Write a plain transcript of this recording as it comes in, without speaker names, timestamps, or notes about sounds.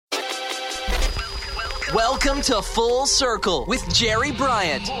Welcome to Full Circle with Jerry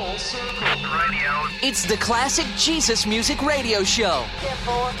Bryant. Full Circle Radio. It's the classic Jesus music radio show.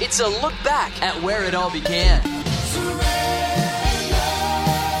 It's a look back at where it all began.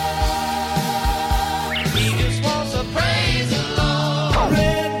 He just wants to praise the Lord.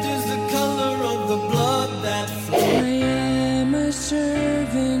 Red is the color of the blood that flows. I am a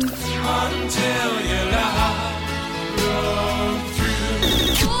servant until you run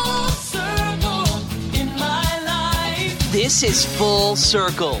through. Full circle in my life. This is Full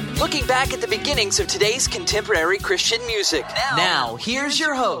Circle, looking back at the beginnings of today's contemporary Christian music. Now here's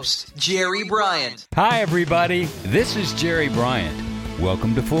your host, Jerry Bryant. Hi, everybody. This is Jerry Bryant.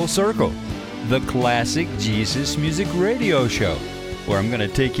 Welcome to Full Circle, the classic Jesus music radio show, where I'm going to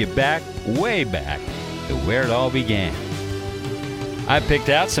take you back, way back, to where it all began. I picked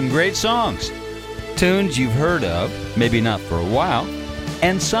out some great songs, tunes you've heard of, maybe not for a while,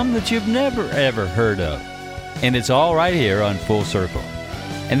 and some that you've never, ever heard of. And it's all right here on Full Circle.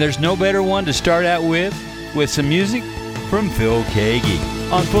 And there's no better one to start out with some music from Keaggy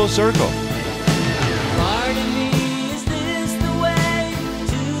on Full Circle. Pardon me, is this the way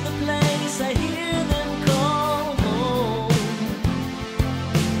to the place I hear them call home?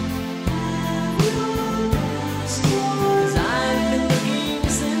 'Cause I've been looking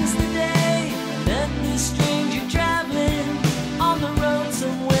since the day I met this stranger traveling on the road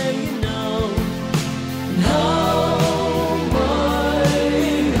somewhere you know. And oh, my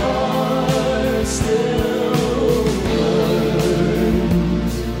heart still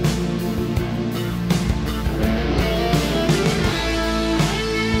burns.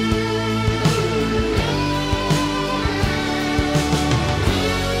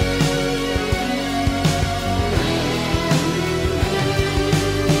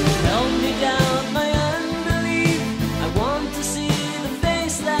 Help me down my unbelief. I want to see the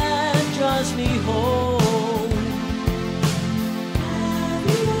face that draws me home.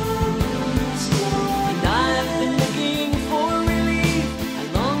 And I've been looking for relief. I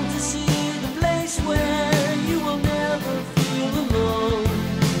long to see the place where you will never feel alone.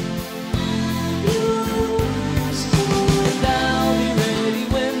 And I'll be ready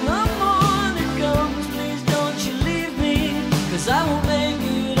when the morning comes. Please don't you leave me, 'cause I won't make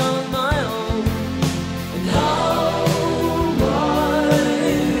it on my own. And how my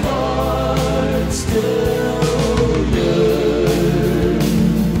heart still yearns.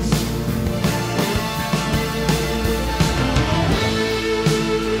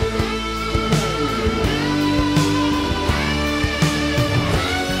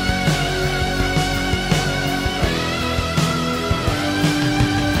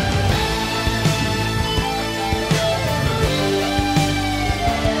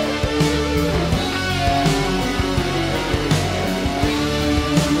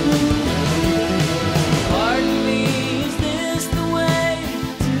 Pardon me, is this the way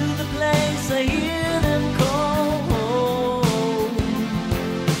to the place I hear them call home?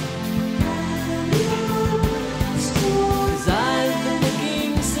 'Cause I've been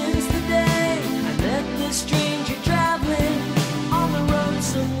looking since the day I met this stranger traveling on the road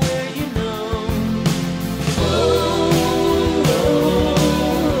somewhere you know.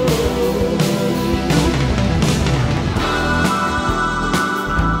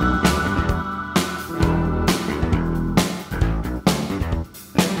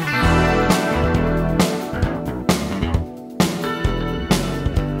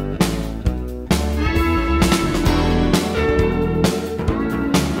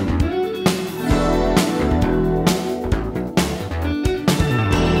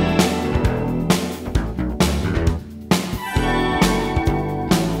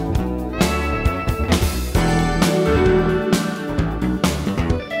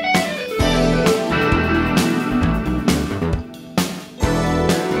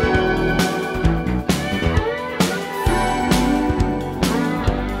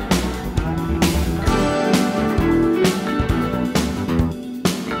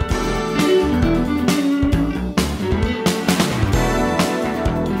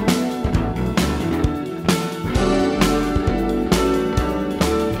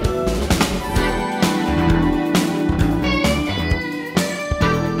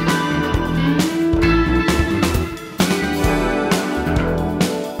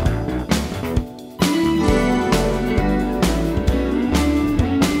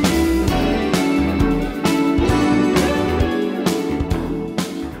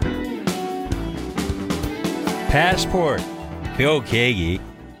 Passport, Keaggy,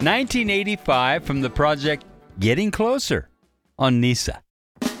 1985 from the project Getting Closer on Nisa.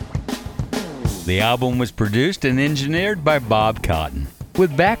 The album was produced and engineered by Bob Cotton,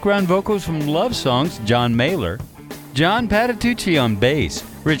 with background vocals from Love Songs, John Mailer, John Patitucci on bass,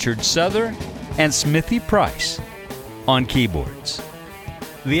 Richard Souther, and Smithy Price on keyboards.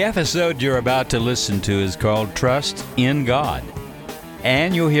 The episode you're about to listen to is called Trust in God,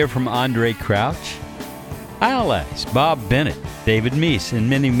 and you'll hear from Andraé Crouch, Allies, Bob Bennett, David Meece, and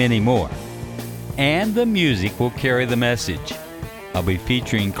many, many more. And the music will carry the message. I'll be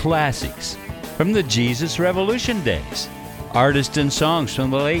featuring classics from the Jesus Revolution days, artists and songs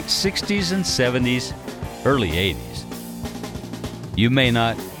from the late 60s and 70s, early 80s. You may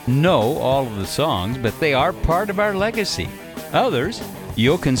not know all of the songs, but they are part of our legacy. Others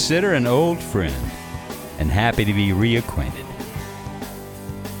you'll consider an old friend and happy to be reacquainted.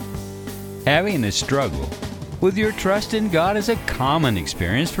 Having a struggle with your trust in God is a common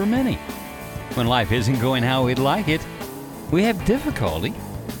experience for many. When life isn't going how we'd like it, we have difficulty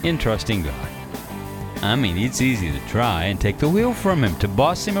in trusting God. I mean, it's easy to try and take the wheel from Him, to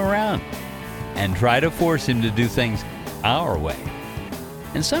boss Him around, and try to force Him to do things our way.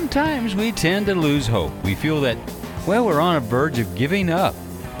 And sometimes we tend to lose hope. We feel that, well, we're on a verge of giving up.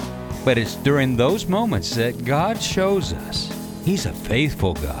 But it's during those moments that God shows us He's a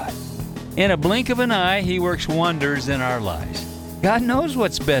faithful God. In a blink of an eye, He works wonders in our lives. God knows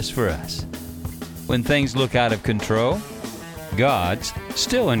what's best for us. When things look out of control, God's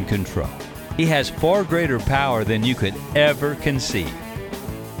still in control. He has far greater power than you could ever conceive.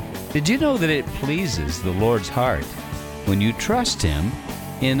 Did you know that it pleases the Lord's heart when you trust Him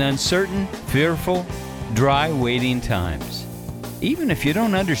in uncertain, fearful, dry waiting times? Even if you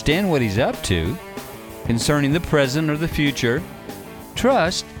don't understand what He's up to concerning the present or the future,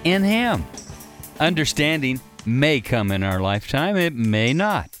 trust in Him. Understanding may come in our lifetime, it may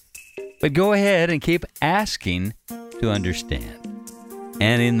not. But go ahead and keep asking to understand.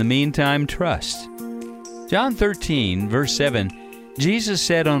 And in the meantime, trust. John 13, verse 7, Jesus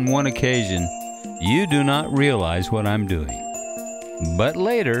said on one occasion, "You do not realize what I'm doing, but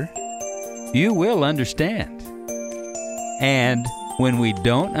later you will understand." And when we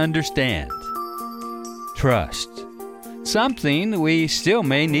don't understand, trust. Something we still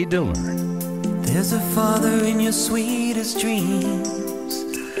may need to learn. There's a Father in your sweetest dreams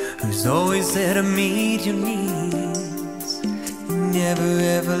who's always there to meet your needs and never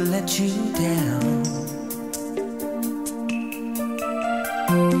ever let you down.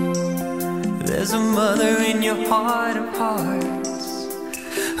 There's a mother in your heart of hearts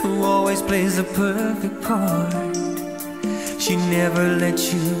who always plays the perfect part. She never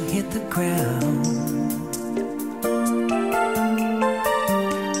lets you hit the ground.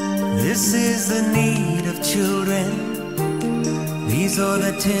 This is the need of children. These are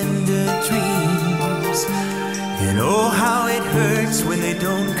the tender dreams. And oh, how it hurts when they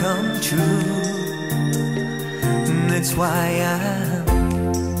don't come true. And that's why I'm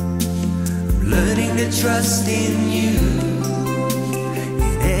learning to trust in you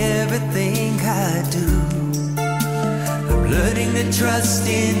in everything I do. I'm learning to trust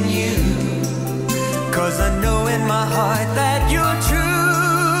in you, 'cause I know in my heart that you're true.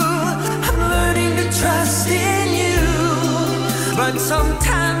 I'm learning to trust in you, but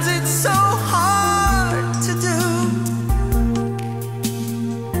sometimes it's so hard to do.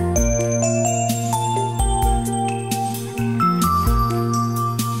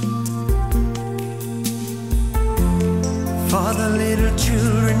 For the little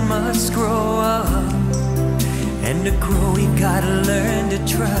children must grow up, and to grow we gotta learn to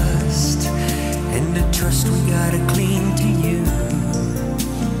trust, and to trust we gotta cling to you.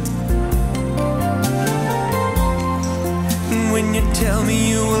 When you tell me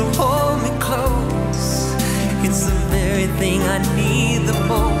you will hold me close, it's the very thing I need the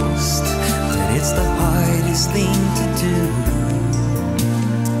most, but it's the hardest thing to do.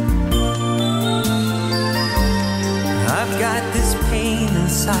 I've got this pain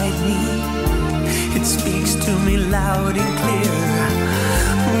inside me, it speaks to me loud and clear.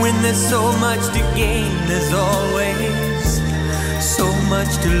 When there's so much to gain, there's always so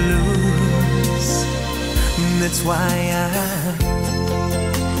much to lose. That's why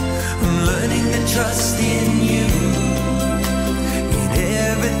I'm learning to trust in you in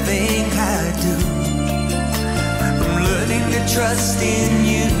everything I do. I'm learning to trust in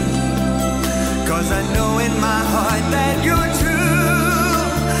you, 'cause I know in my heart that you're true.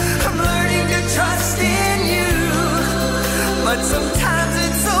 I'm learning to trust in you, but sometimes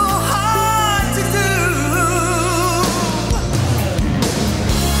it's so hard to do.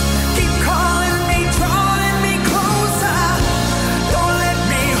 Keep calling me, drawing me closer. Don't let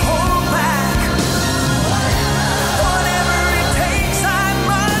me hold back. Whatever it takes, I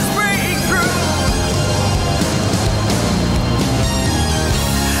must break through.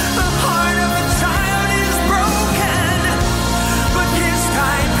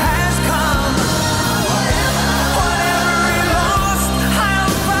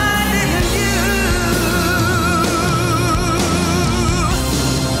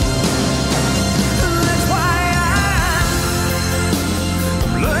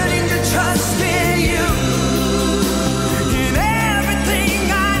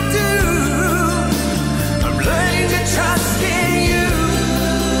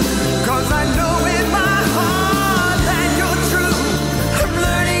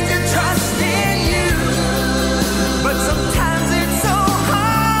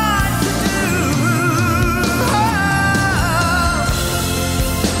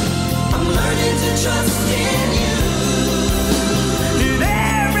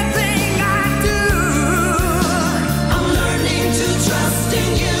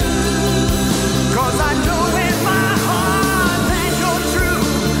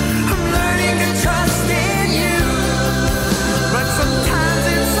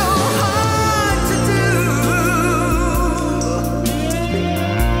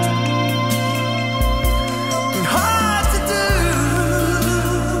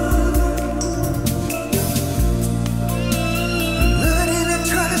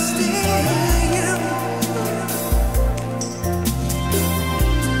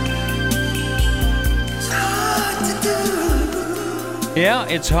 Yeah,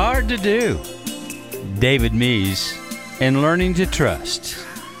 it's hard to do. David Meece and Learning to Trust.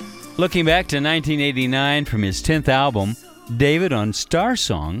 Looking back to 1989 from his 10th album, David on Star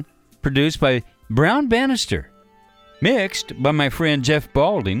Song, produced by Brown Bannister. Mixed by my friend Jeff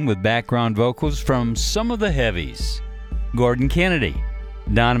Balding with background vocals from some of the heavies. Gordon Kennedy,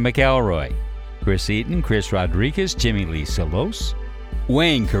 Donna McElroy, Chris Eaton, Chris Rodriguez, Jimmy Lee Solos,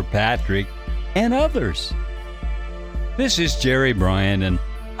 Wayne Kirkpatrick, and others. This is Jerry Bryant, and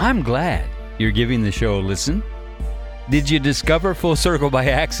I'm glad you're giving the show a listen. Did you discover Full Circle by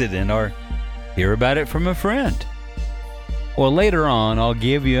accident or hear about it from a friend? Well, later on, I'll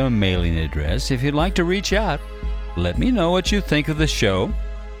give you a mailing address. If you'd like to reach out, let me know what you think of the show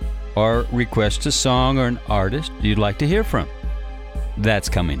or request a song or an artist you'd like to hear from. That's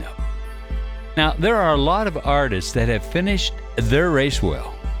coming up. Now, there are a lot of artists that have finished their race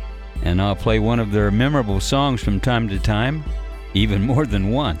well, and I'll play one of their memorable songs from time to time, even more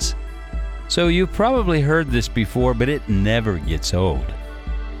than once. So you've probably heard this before, but it never gets old.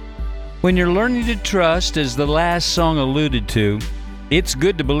 When you're learning to trust, as the last song alluded to, it's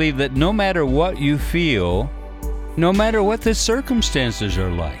good to believe that no matter what you feel, no matter what the circumstances are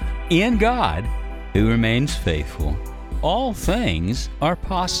like, in God, who remains faithful, all things are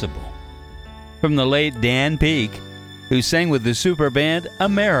possible. From the late Dan Peek, who sang with the super band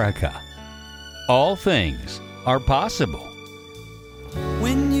America, all things are possible.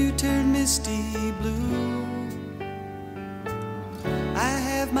 When you turn misty blue, I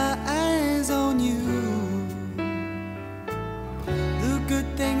have my eyes on you. The good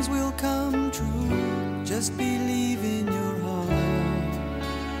things will come true. Just believe in your heart.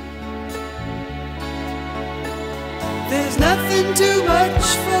 There's nothing too much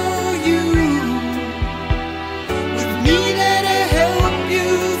for you. With me there to help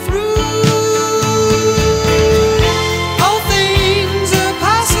you through. All things are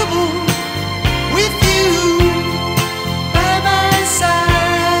possible with you by my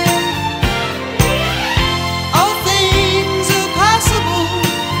side. All things are possible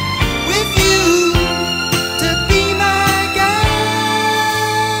with you to be my guide.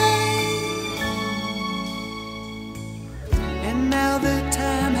 And now the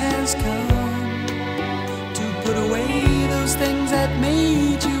time has come to put away those things that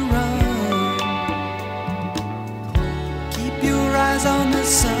made you run. Keep your eyes on the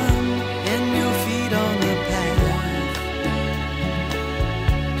sun and your feet on the path.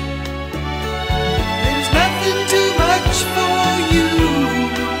 There's nothing too much for you.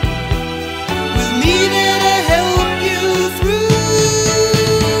 With me there to help you through.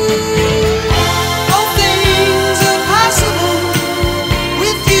 All things are possible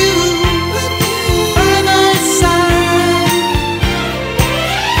with you by my side.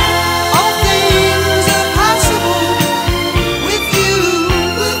 All things are possible with you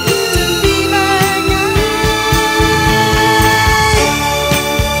to be my guide. All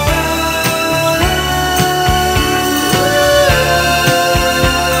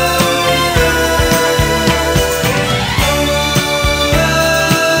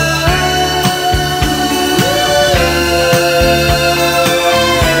things are possible with you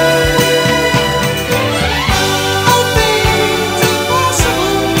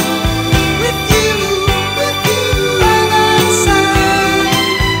by my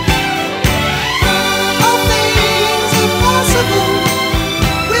side. All things are possible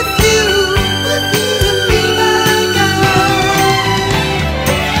with you to be my guide.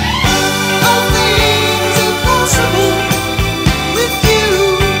 All things are possible with you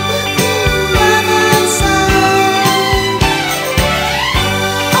by my side.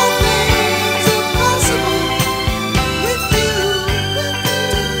 All things are possible with you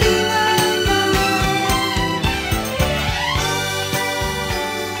to be my guide.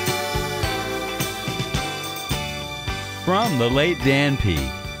 From the late Dan Peek,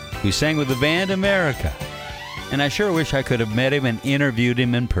 who sang with the band America. And I sure wish I could have met him and interviewed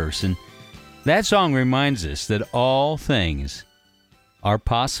him in person. That song reminds us that all things are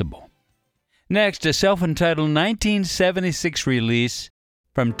possible. Next, a self-entitled 1976 release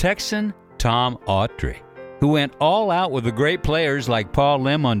from Texan Tom Autry, who went all out with the great players like Paul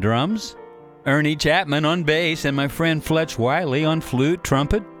Lim on drums, Ernie Chapman on bass, and my friend Fletch Wiley on flute,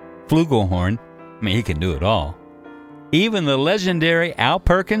 trumpet, flugelhorn. I mean, he can do it all. Even the legendary Al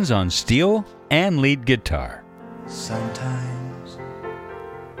Perkins on steel and lead guitar. Sometimes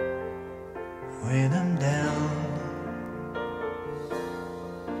when I'm down,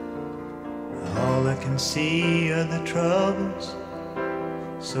 all I can see are the troubles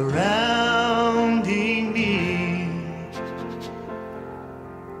surrounding me.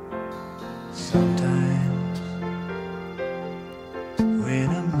 Sometimes when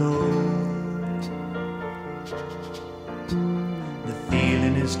I'm low. The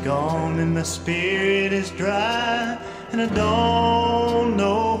feeling is gone and the spirit is dry, and I don't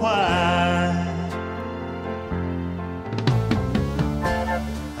know why.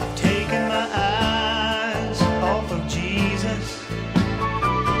 I've taken my eyes off of Jesus.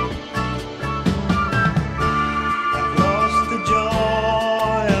 I've lost the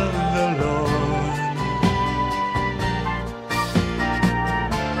joy of the Lord.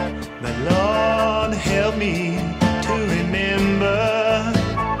 But Lord, help me to remember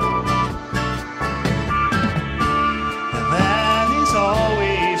that He's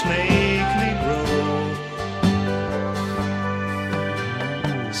always make me grow.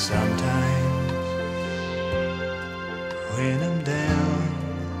 Sometimes when I'm down,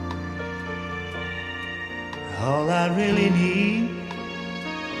 all I really need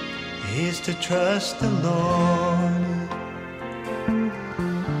is to trust the Lord.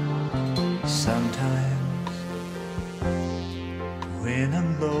 Sometimes when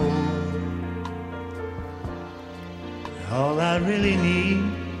I'm low, all I really need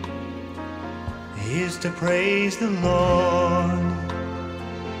is to praise the Lord.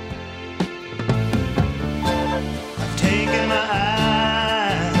 I've taken my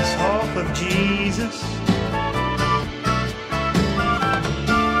eyes off of Jesus.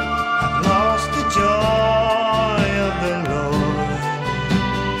 I've lost the joy of the Lord.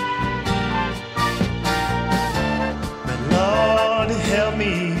 But Lord, help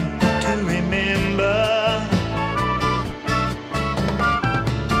me to remember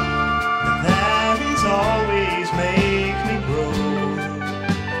that He's always make me grow.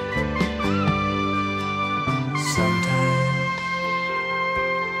 Sometimes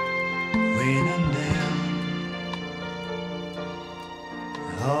when I'm down,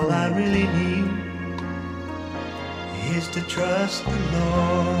 all I really need is to trust the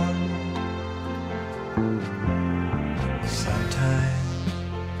Lord. Sometimes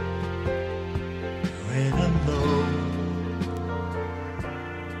when I'm low,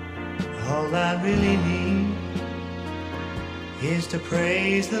 all I really need is to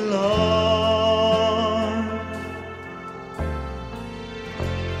praise the Lord.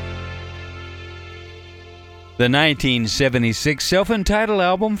 The 1976 self-entitled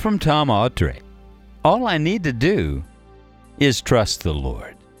album from Tom Autry. All I need to do is trust the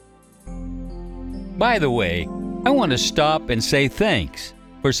Lord. By the way, I want to stop and say thanks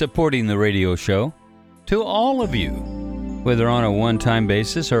for supporting the radio show to all of you, whether on a one-time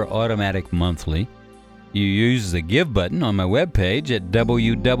basis or automatic monthly. You use the Give button on my webpage at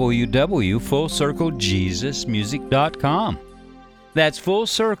www.fullcirclejesusmusic.com. That's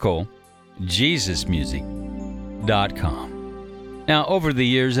fullcirclejesusmusic.com. Now, over the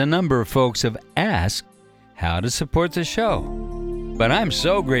years, a number of folks have asked how to support the show, but I'm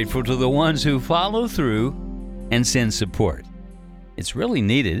so grateful to the ones who follow through and send support. It's really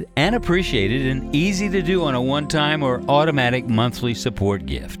needed and appreciated and easy to do on a one-time or automatic monthly support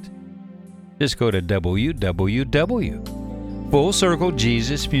gift. Just go to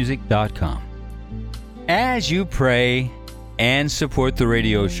www.fullcirclejesusmusic.com. As you pray and support the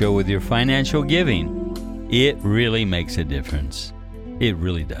radio show with your financial giving, it really makes a difference. It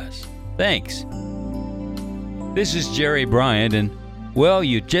really does. Thanks. This is Jerry Bryant, and, well,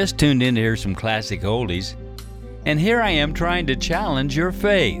 you just tuned in to hear some classic oldies, and here I am trying to challenge your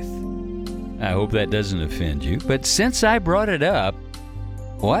faith. I hope that doesn't offend you, but since I brought it up,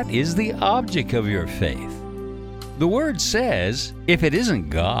 what is the object of your faith? The Word says, if it isn't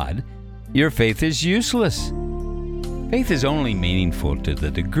God, your faith is useless. Faith is only meaningful to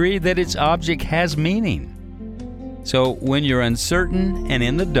the degree that its object has meaning. So when you're uncertain and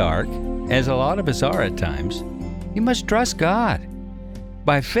in the dark, as a lot of us are at times, you must trust God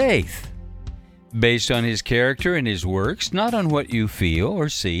by faith, based on His character and His works, not on what you feel or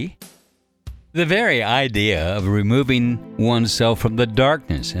see. The very idea of removing oneself from the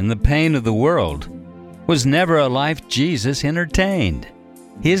darkness and the pain of the world was never a life Jesus entertained.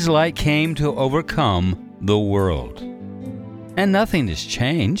 His light came to overcome the world. And nothing has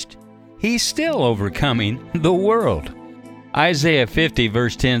changed. He's still overcoming the world. Isaiah 50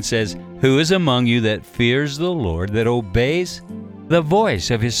 verse 10 says, "Who is among you that fears the Lord, that obeys the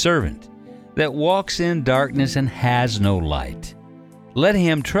voice of His servant, that walks in darkness and has no light? Let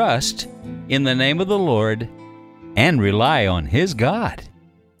him trust in the name of the Lord and rely on his God."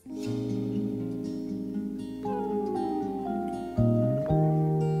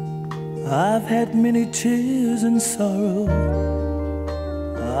 I've had many tears and sorrow.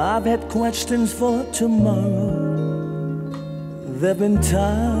 I've had questions for tomorrow. There've been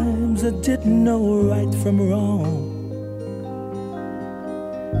times I didn't know right from wrong.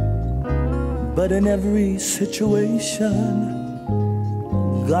 But in every situation,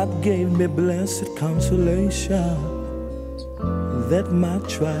 God gave me blessed consolation that my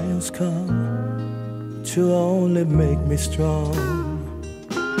trials come to only make me strong.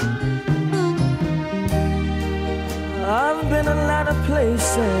 I've been a lot of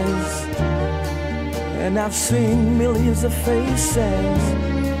places, and I've seen millions of faces,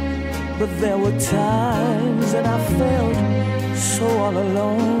 but there were times that I felt so all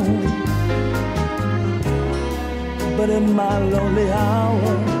alone. But in my lonely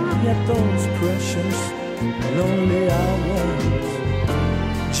hour, yet those precious lonely hours,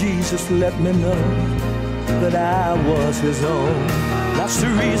 Jesus let me know that I was his own. That's the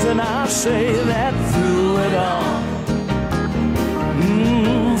reason I say that through it all,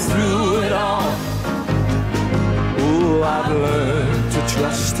 through it all, oh, I've learned to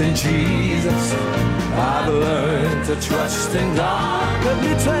trust in Jesus. I've learned to trust in God. Let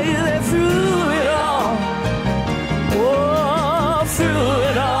me tell you that through it all, oh, through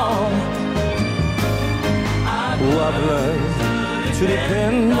it all, oh, I've learned to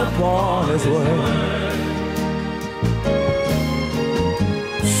depend upon his word.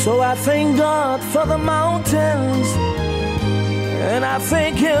 So I thank God for the mountains, and I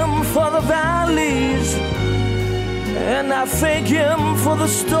thank him for the valleys, and I thank him for the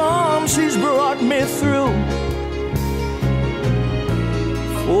storms he's brought me through.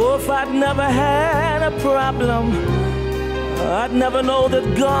 Oh, if I'd never had a problem, I'd never know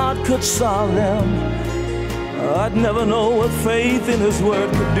that God could solve them. I'd never know what faith in his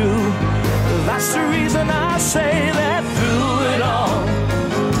word could do. That's the reason I say that through it all,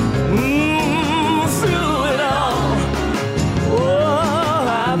 through it all, oh,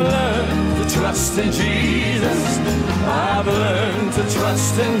 I've learned to trust in Jesus. I've learned to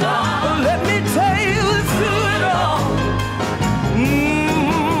trust in God. Let me tell you that through it all,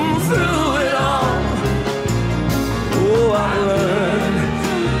 through it all, oh, I've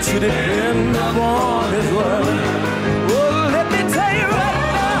learned to depend upon his word. Oh, let me tell you right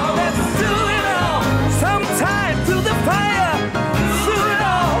now that through it all, sometime through the fire, through it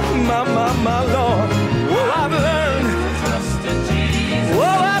all, my Lord, oh, I've learned to trust in Jesus. Oh,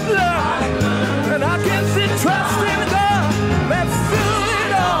 I've learned, and I can see trust in God. That through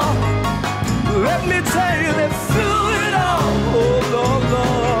it all, let me tell you that through it all, oh Lord,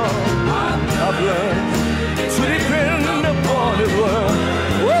 Lord, I've learned to depend upon his word.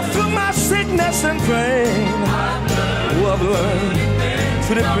 Oh, through my sickness and pain, oh, I've learned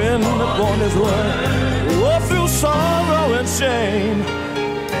to depend upon his word. Oh, through sorrow and shame,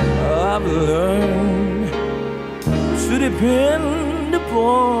 I've learned to depend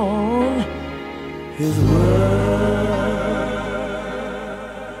upon his word.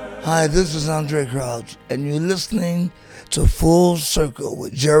 Hi, this is Andraé Crouch, and you're listening to Full Circle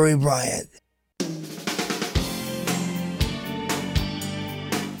with Jerry Bryant.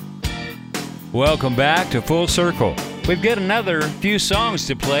 Welcome back to Full Circle. We've got another few songs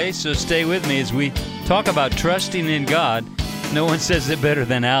to play, so stay with me as we talk about trusting in God. No one says it better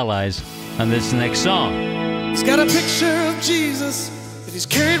than Allies on this next song. He's got a picture of Jesus that he's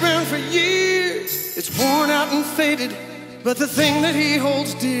carried around for years. It's worn out and faded, but the thing that he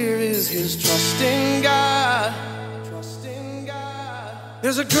holds dear is his trust in God. Trust in God.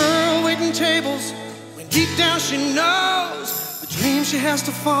 There's a girl waiting tables when deep down she knows the dream she has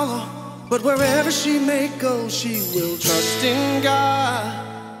to follow. But wherever she may go, she will trust in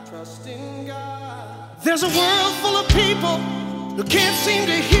God. Trust in God. There's a world full of people who can't seem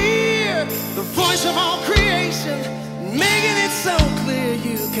to hear the voice of all creation, making it so clear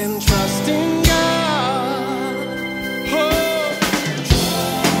you can trust in God. Oh,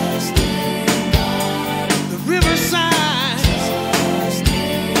 trust in God. The riverside, trust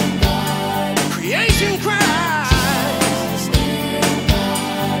in God. Creation cries.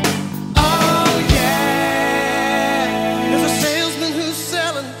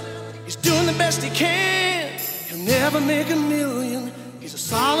 He can. He'll never make a million. He's a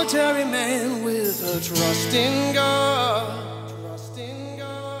solitary man with a trust in God. Trust in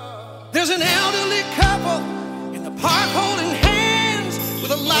God. There's an elderly couple in the park holding hands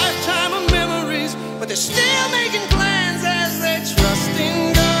with a lifetime of memories, but they're still making plans as they trust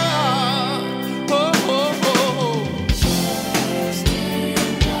in God. Oh, oh, oh, oh. Trust in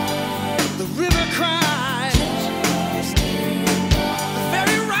God. The river cries. Trust in God. The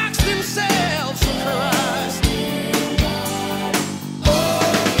very rocks themselves.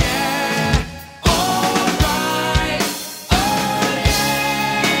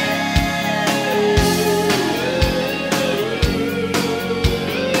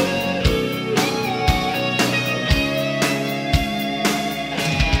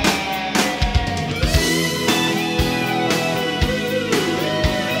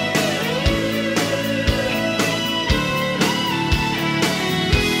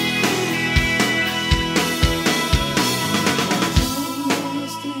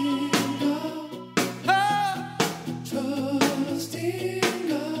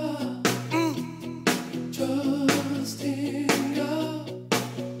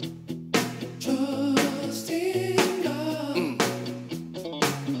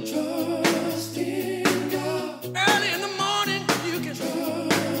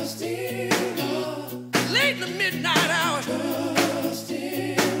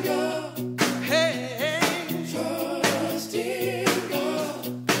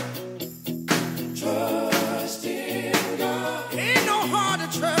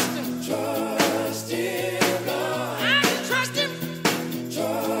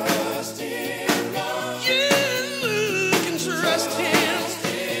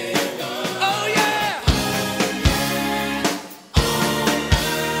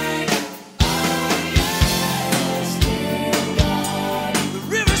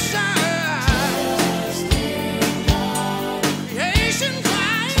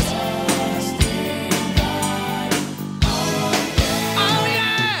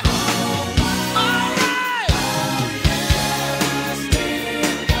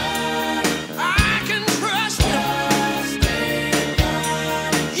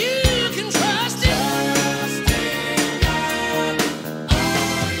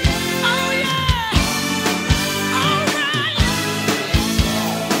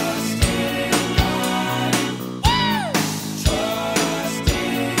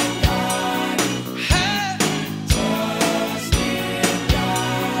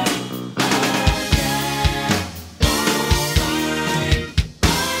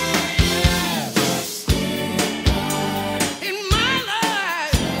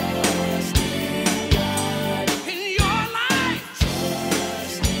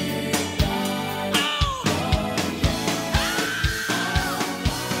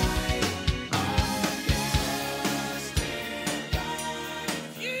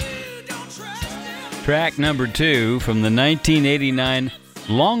 Track number 2 from the 1989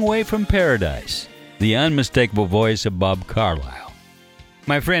 Long Way from Paradise, the unmistakable voice of Bob Carlisle.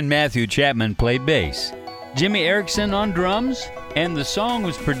 My friend Matthew Chapman played bass, Jimmy Erickson on drums, and the song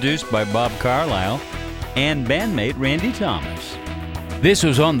was produced by Bob Carlisle and bandmate Randy Thomas. This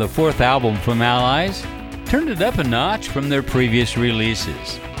was on the 4th album from Allies, turned it up a notch from their previous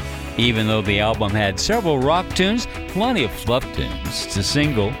releases. Even though the album had several rock tunes, plenty of fluff tunes to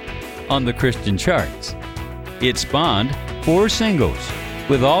single on the Christian charts. It spawned 4 singles,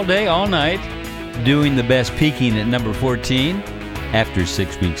 with All Day, All Night doing the best, peaking at number 14 after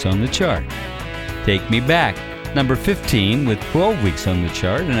 6 weeks on the chart. Take Me Back, number 15 with 12 weeks on the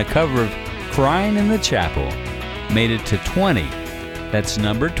chart, and a cover of Crying in the Chapel made it to 20. That's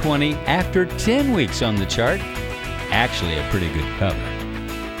number 20 after 10 weeks on the chart. Actually a pretty good cover.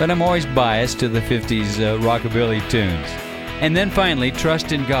 But I'm always biased to the 50s rockabilly tunes. And then finally,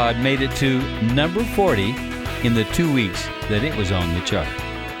 Trust in God made it to number 40 in the 2 weeks that it was on the chart.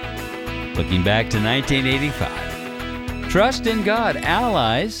 Looking back to 1985, Trust in God,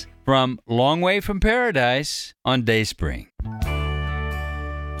 Allies from Long Way from Paradise on Dayspring.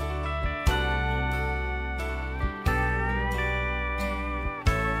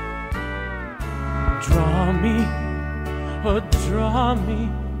 Draw me, oh draw me,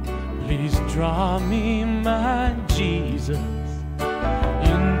 please draw me, my Jesus,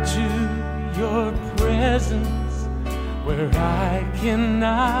 into your presence where I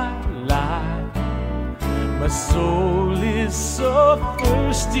cannot lie. My soul is so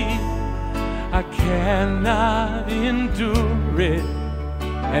thirsty, I cannot endure it.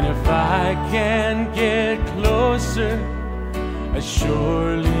 And if I can get closer, I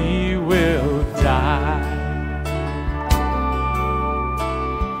surely will die.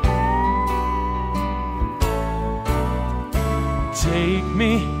 Take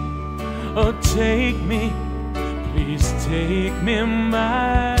me, oh take me, please take me,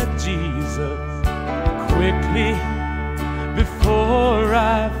 my Jesus, quickly before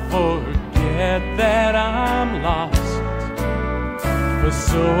I forget that I'm lost. For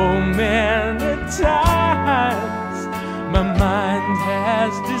so many times my mind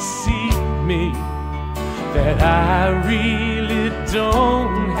has deceived me that I really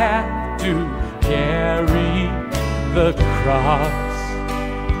don't have to carry the cross.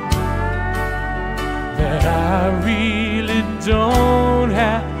 That I really don't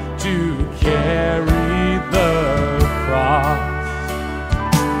have to carry the cross.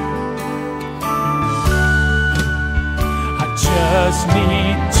 I just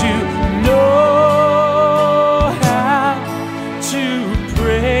need to know how to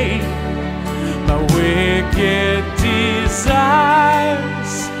pray. My wicked desires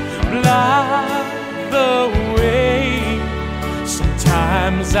block the way.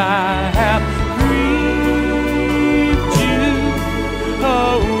 Sometimes I have grieved you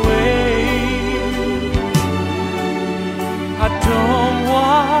away. I don't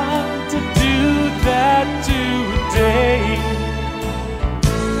want to do that today.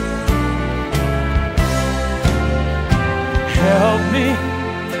 Help me,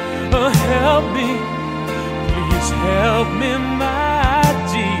 oh help me, please help me, my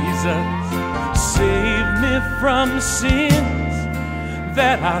Jesus. Save me from sins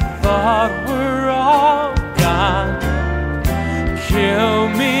that I thought were all gone. Kill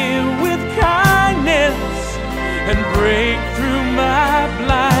me with kindness and break through my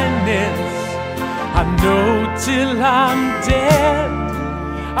blindness. I know till I'm dead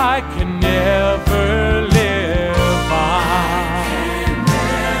I can never live on.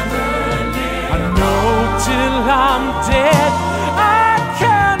 I know till I'm dead I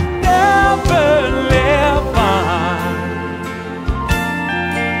can never live on.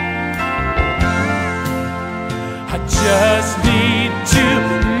 I just need to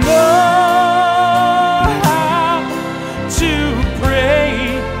know how to pray.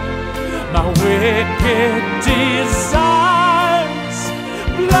 My wicked desires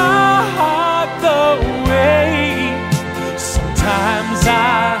block the way. Sometimes I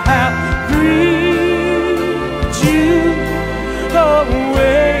have grieved you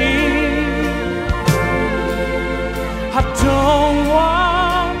away. I don't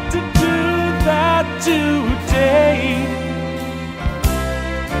want to do that today.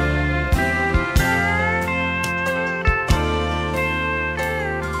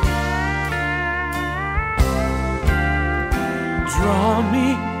 Draw me,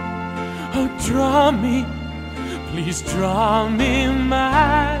 oh draw me, please draw me,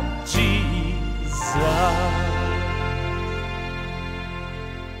 my Jesus.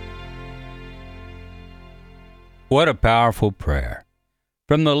 What a powerful prayer.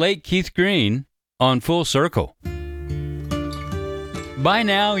 From the late Keith Green, on Full Circle. By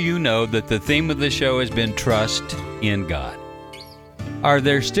now, you know that the theme of the show has been trust in God. Are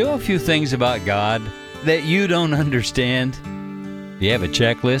there still a few things about God that you don't understand? Do you have a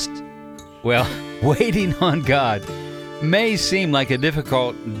checklist? Well, waiting on God may seem like a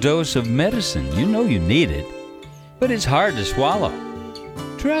difficult dose of medicine. You know you need it, but it's hard to swallow.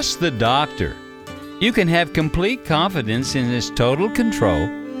 Trust the doctor. You can have complete confidence in His total control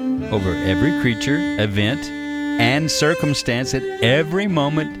over every creature, event, and circumstance at every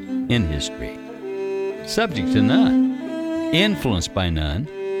moment in history. Subject to none, influenced by none,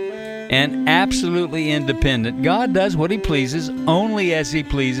 and absolutely independent. God does what He pleases, only as He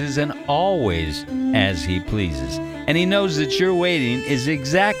pleases, and always as He pleases. And He knows that your waiting is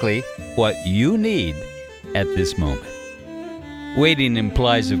exactly what you need at this moment. Waiting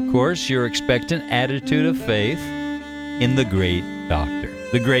implies, of course, your expectant attitude of faith in the great doctor,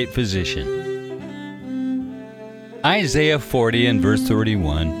 the great physician. Isaiah 40 and verse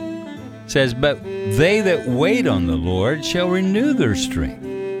 31 says, "But they that wait on the Lord shall renew their strength.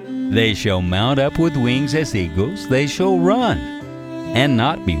 They shall mount up with wings as eagles. They shall run and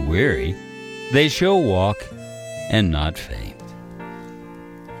not be weary. They shall walk and not faint."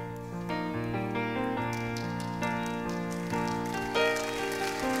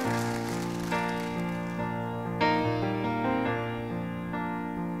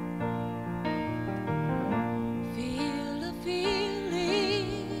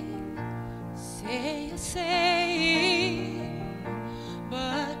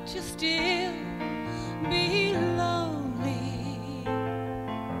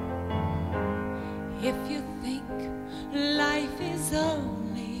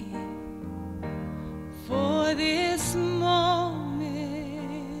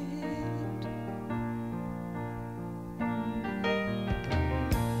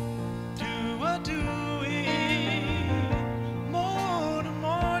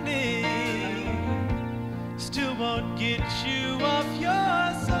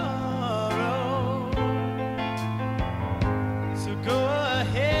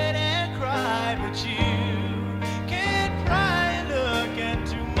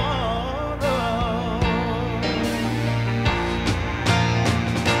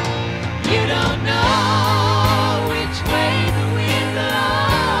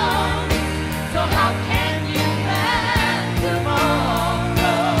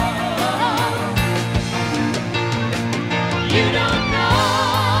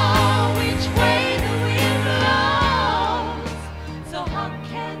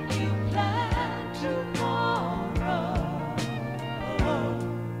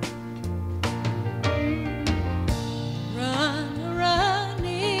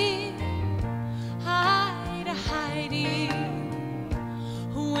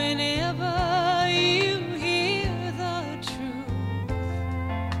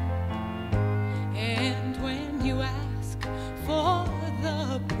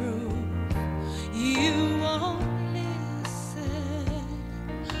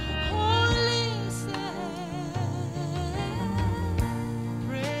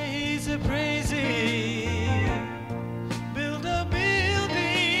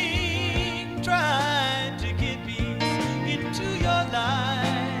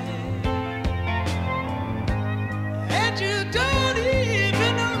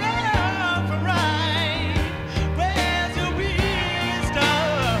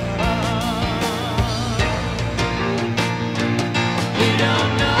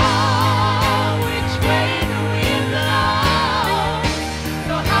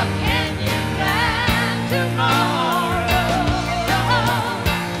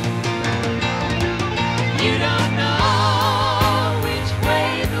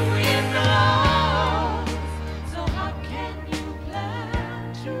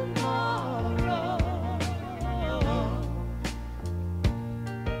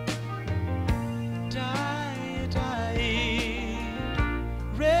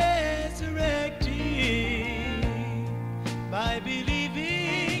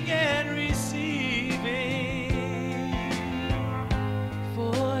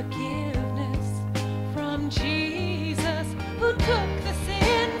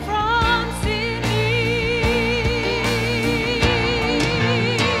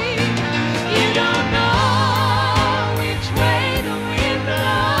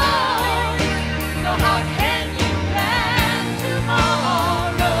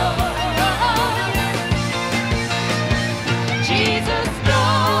 Jesus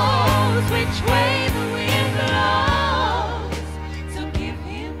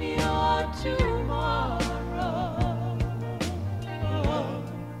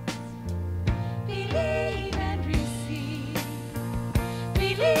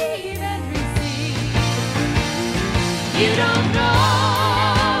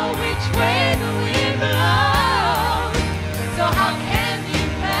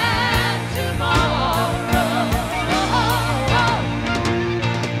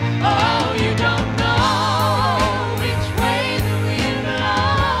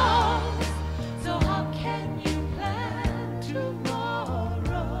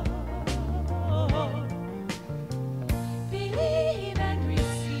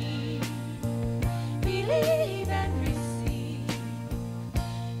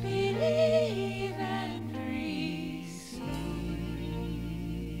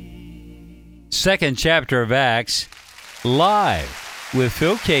second chapter of Acts live with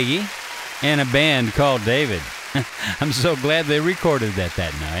Phil Keaggy and a band called David. I'm so glad they recorded that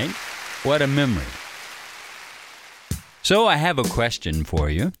night. What a memory. So I have a question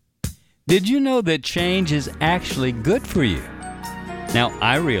for you. Did you know that change is actually good for you? Now,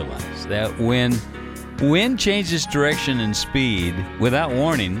 I realize that when wind changes direction and speed without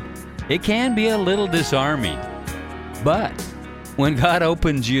warning, it can be a little disarming. But when God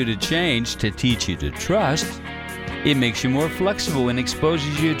opens you to change to teach you to trust, it makes you more flexible and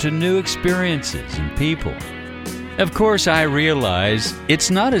exposes you to new experiences and people. Of course, I realize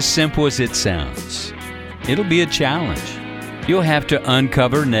it's not as simple as it sounds. It'll be a challenge. You'll have to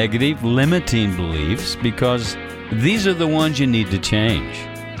uncover negative, limiting beliefs because these are the ones you need to change.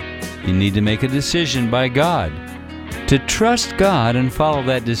 You need to make a decision by God to trust God and follow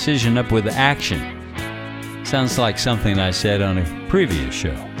that decision up with action. Sounds like something I said on a previous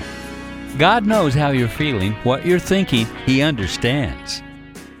show. God knows how you're feeling, what you're thinking. He understands.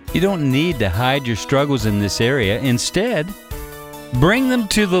 You don't need to hide your struggles in this area. Instead, bring them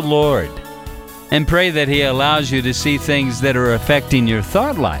to the Lord and pray that He allows you to see things that are affecting your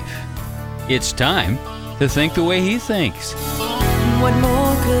thought life. It's time to think the way He thinks. What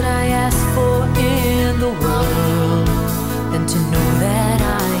more could I ask for in the world than to know that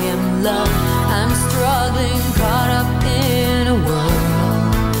I am loved? I'm struggling, caught up in a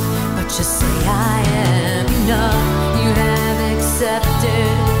world, but just say I am enough. You have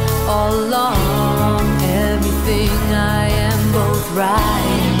accepted all along everything I am, both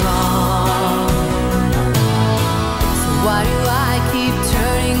right and wrong. So why do I keep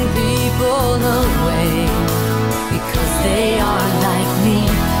turning people away? Because they aren't like me.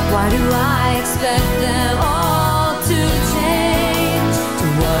 Why do I expect them all to change to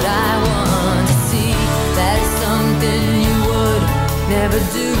what I want to see? That's something you would never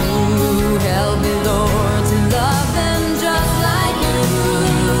do. Help me, Lord, to love them just like you.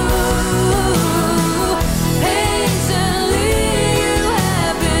 Patiently you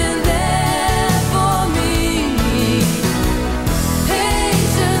have been there for me.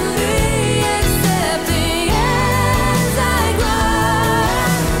 Patiently accepting as I grow.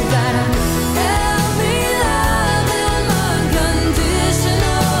 Gotta help me love them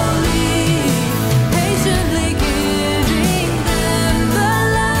unconditionally. Patiently giving them the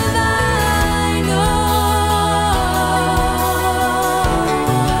love I know.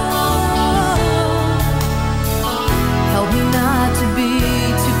 Help me not to be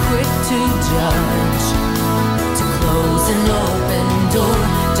too quick to judge, to close an open door.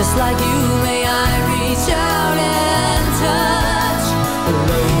 Just like you, may I reach out and touch the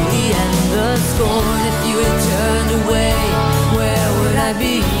lowly and the scorn. If you had turned away, where would I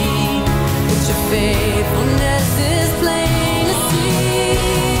be? But your faithfulness is plain to see.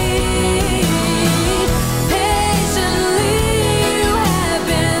 Patiently you have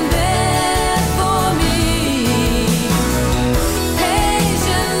been there for me.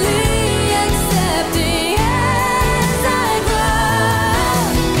 Patiently accepting as I grow.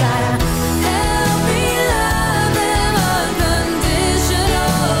 Gotta help me love them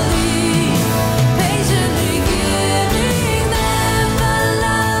unconditionally. Patiently giving them the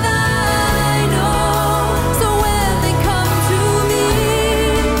love I know.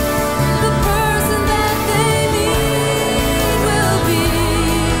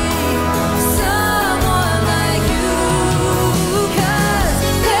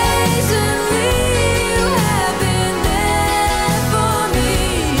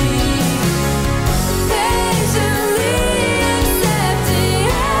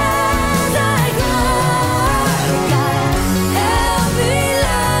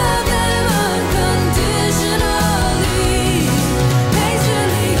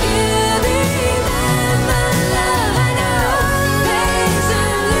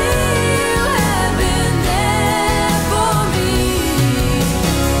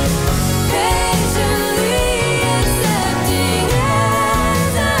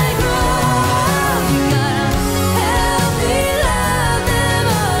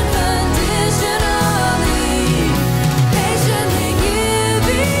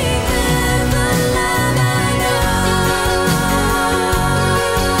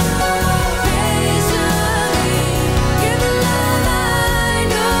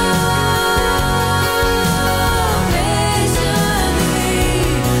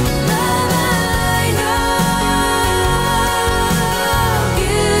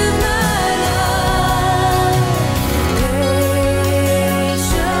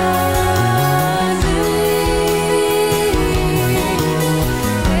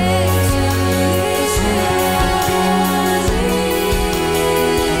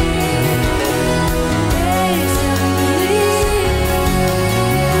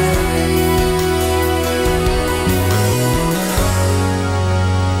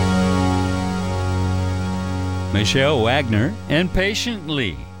 Michele, Wagner, and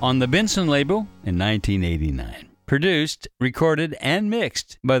Patiently on the Benson label in 1989. Produced, recorded, and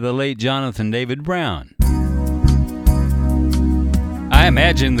mixed by the late Jonathan David Brown. I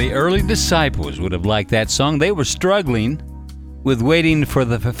imagine the early disciples would have liked that song. They were struggling with waiting for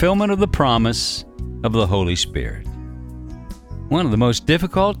the fulfillment of the promise of the Holy Spirit. One of the most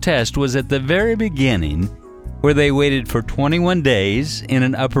difficult tests was at the very beginning, where they waited for 21 days in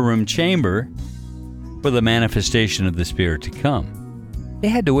an upper room chamber for the manifestation of the Spirit to come. They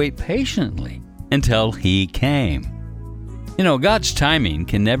had to wait patiently until He came. You know, God's timing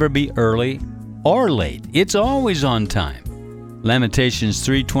can never be early or late. It's always on time. Lamentations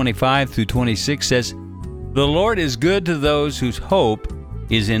 3:25 through 26 says, "The Lord is good to those whose hope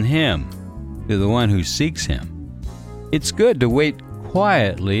is in Him, to the one who seeks Him." It's good to wait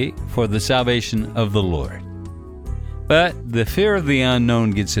quietly for the salvation of the Lord. But the fear of the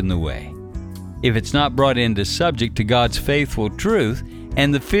unknown gets in the way if it's not brought into subject to God's faithful truth,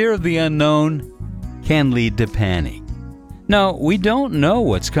 and the fear of the unknown can lead to panic. No, we don't know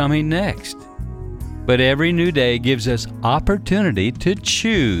what's coming next. But every new day gives us opportunity to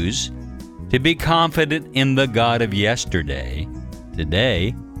choose to be confident in the God of yesterday,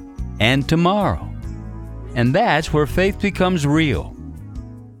 today, and tomorrow. And that's where faith becomes real,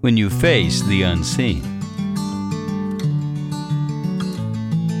 when you face the unseen.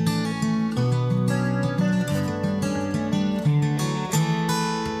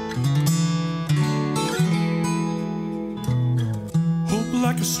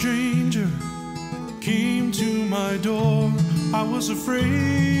 Like a stranger came to my door. I was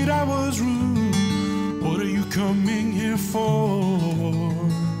afraid, I was rude. What are you coming here for?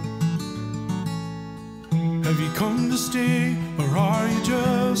 Have you come to stay, or are you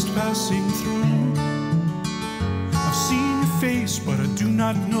just passing through? I've seen your face, but I do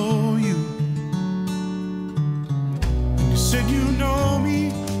not know you. And you said you know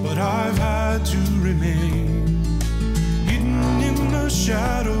me, but I've had to remain in the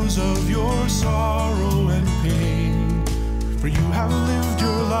shadows of your sorrow and pain. For you have lived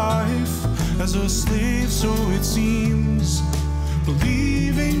your life as a slave, so it seems,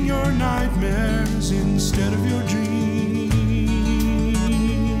 believing your nightmares instead of your dreams.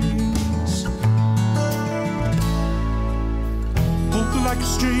 Hope like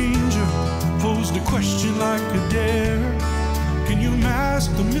a stranger posed a question like a dare. Can you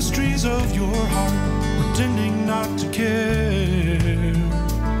mask the mysteries of your heart, pretending not to care?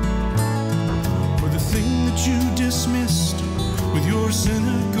 For the thing that you dismissed with your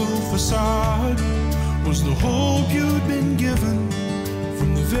cynical facade was the hope you'd been given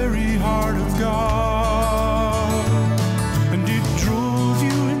from the very heart of God. And it drove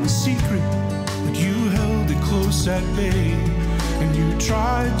you in secret, but you held it close at bay. And you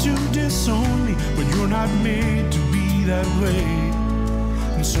tried to disown me, but you're not made to be that way.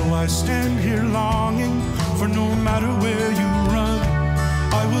 And so I stand here longing, for no matter where you run,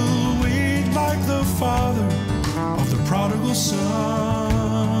 I will wait like the father of the prodigal son.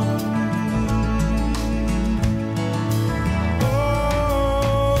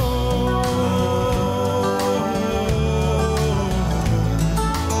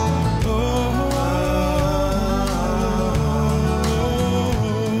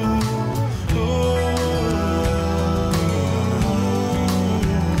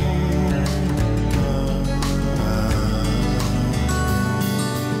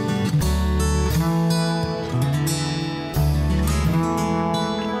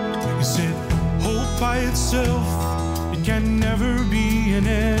 It can never be an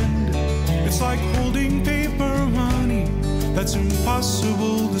end. It's like holding paper money that's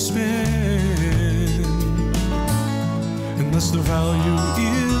impossible to spend. Unless the value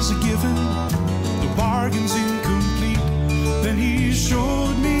is a given, the bargain's incomplete. Then he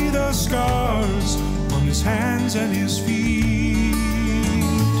showed me the scars on his hands and his feet.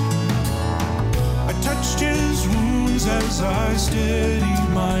 I touched his wounds as I steadied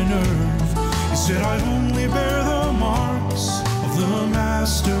my nerve. He said, I only bear the marks of the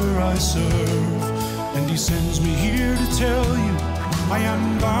master I serve. And he sends me here to tell you I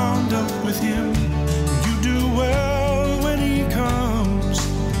am bound up with him. And you do well when he comes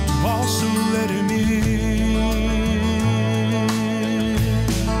to also let him in.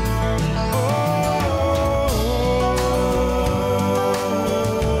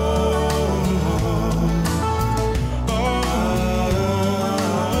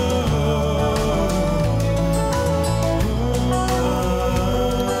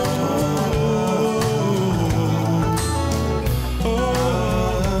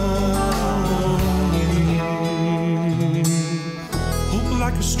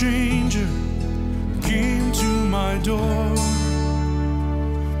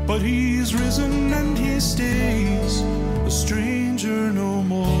 but he's risen and he stays a stranger no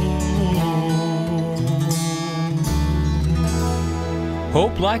more.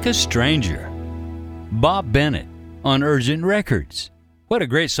 Hope Like a Stranger. Bob Bennett on Urgent Records. What a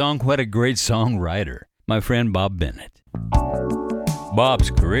great song, what a great songwriter, my friend Bob Bennett.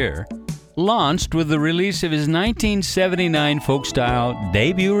 Bob's career launched with the release of his 1979 folk-style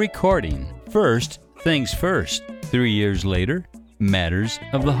debut recording, First Things First. 3 years later, Matters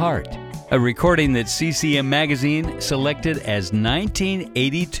of the Heart, a recording that CCM Magazine selected as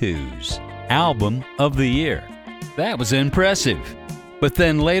 1982's Album of the Year. That was impressive. But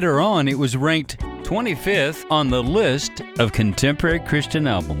then later on, it was ranked 25th on the list of contemporary Christian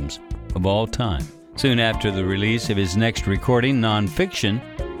albums of all time. Soon after the release of his next recording, Nonfiction,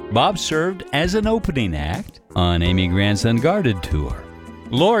 Bob served as an opening act on Amy Grant's Unguarded tour.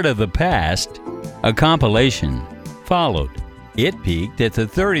 Lord of the Past, a compilation, followed. It peaked at the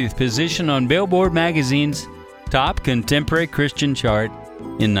 30th position on Billboard magazine's top contemporary Christian chart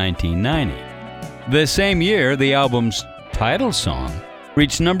in 1990. The same year, the album's title song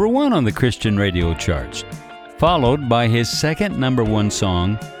reached number 1 on the Christian radio charts, followed by his second number 1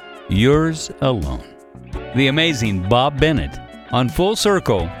 song, Yours Alone. The amazing Bob Bennett on Full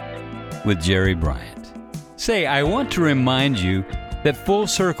Circle with Jerry Bryant. Say, I want to remind you that Full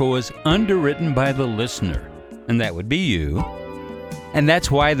Circle is underwritten by the listener, and that would be you, and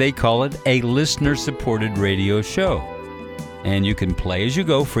that's why they call it a listener-supported radio show. And you can play as you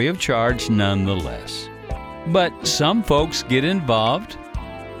go free of charge nonetheless. But some folks get involved,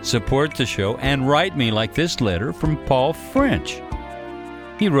 support the show, and write me like this letter from Paul French.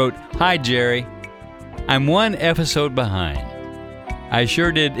 He wrote, Hi Jerry, I'm 1 episode behind. I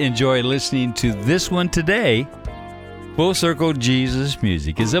sure did enjoy listening to this one today. Full Circle Jesus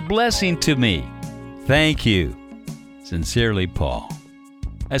music is a blessing to me. Thank you. Sincerely, Paul.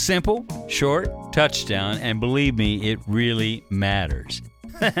 A simple, short touchdown, and believe me, it really matters.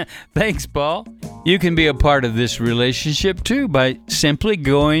 Thanks, Paul. You can be a part of this relationship too by simply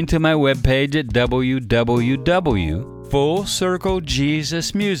going to my webpage at www. Full Circle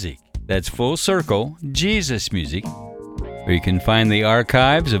Jesus Music. That's Full Circle Jesus Music, where you can find the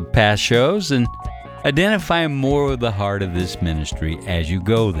archives of past shows and identify more of the heart of this ministry as you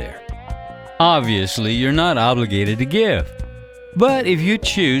go there. Obviously, you're not obligated to give, but if you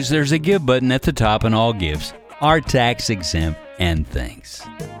choose, there's a give button at the top, and all gifts are tax exempt, and thanks.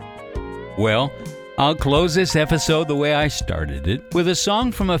 Well, I'll close this episode the way I started it, with a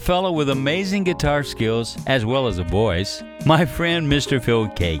song from a fellow with amazing guitar skills as well as a voice, my friend Mr. Phil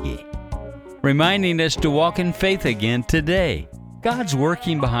Keaggy, reminding us to walk in faith again today. God's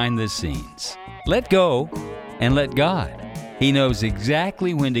working behind the scenes. Let go and let God. He knows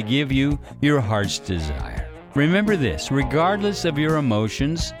exactly when to give you your heart's desire. Remember this, regardless of your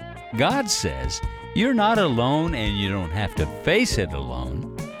emotions, God says you're not alone and you don't have to face it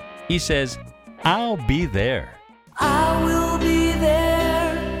alone. He says, I'll be there. I will be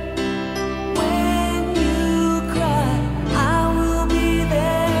there when you cry. I will be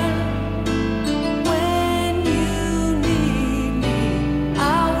there when you need me.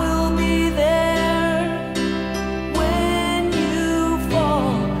 I will be there when you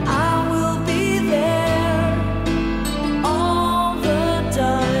fall. I will be there all the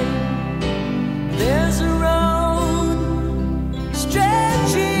time. There's a road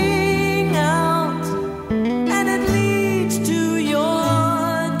stretching out, and it leads to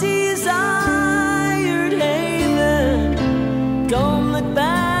your desired haven. Don't look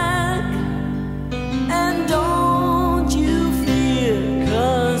back, and don't you fear,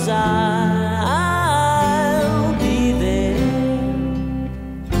 'cause I'll be there.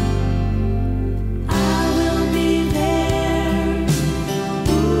 I will be there.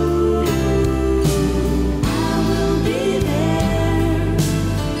 Ooh, I will be there.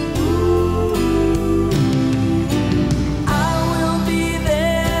 Ooh, I will be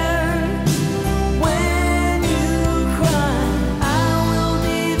there when you cry. I will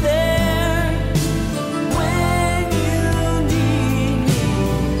be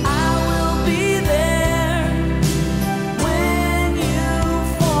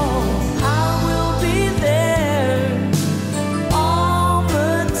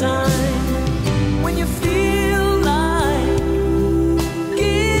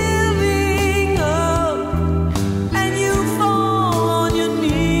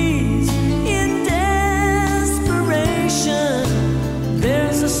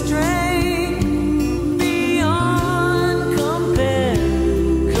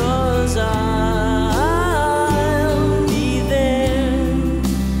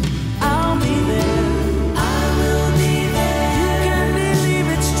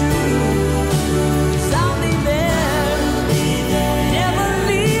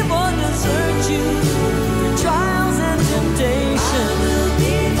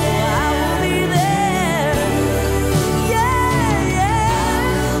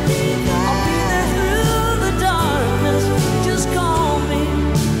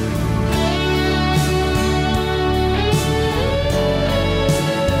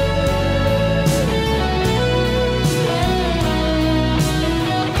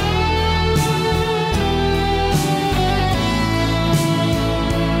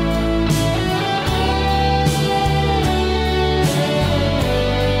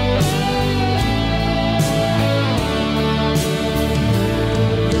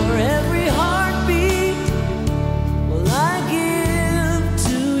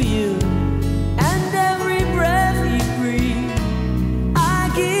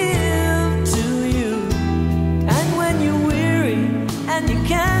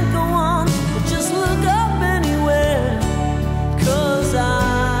can't go on, but just look up anywhere, 'cause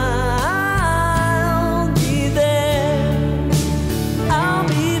I'll be there. I'll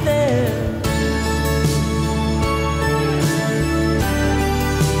be there.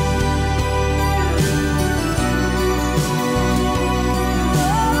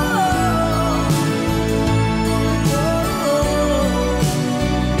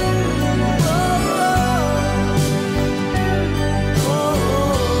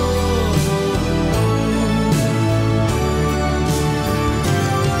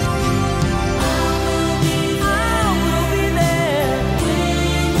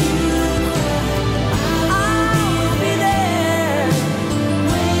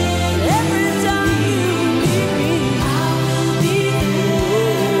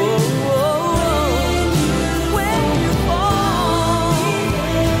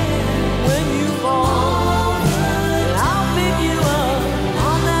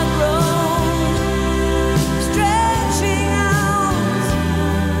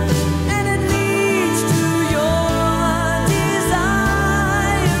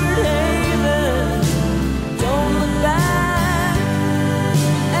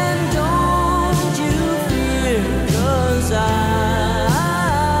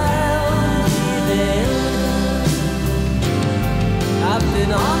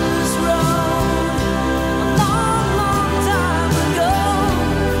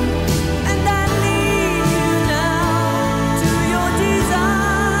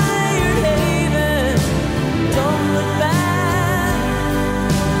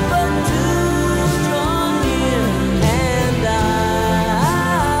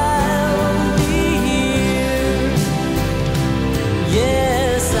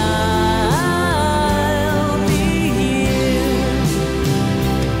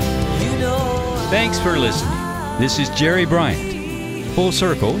 Thanks for listening. This is Jerry Bryant. Full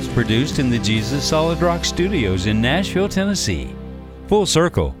Circle is produced in the Jesus Solid Rock Studios in Nashville, Tennessee. Full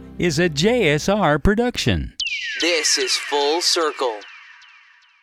Circle is a JSR production. This is Full Circle.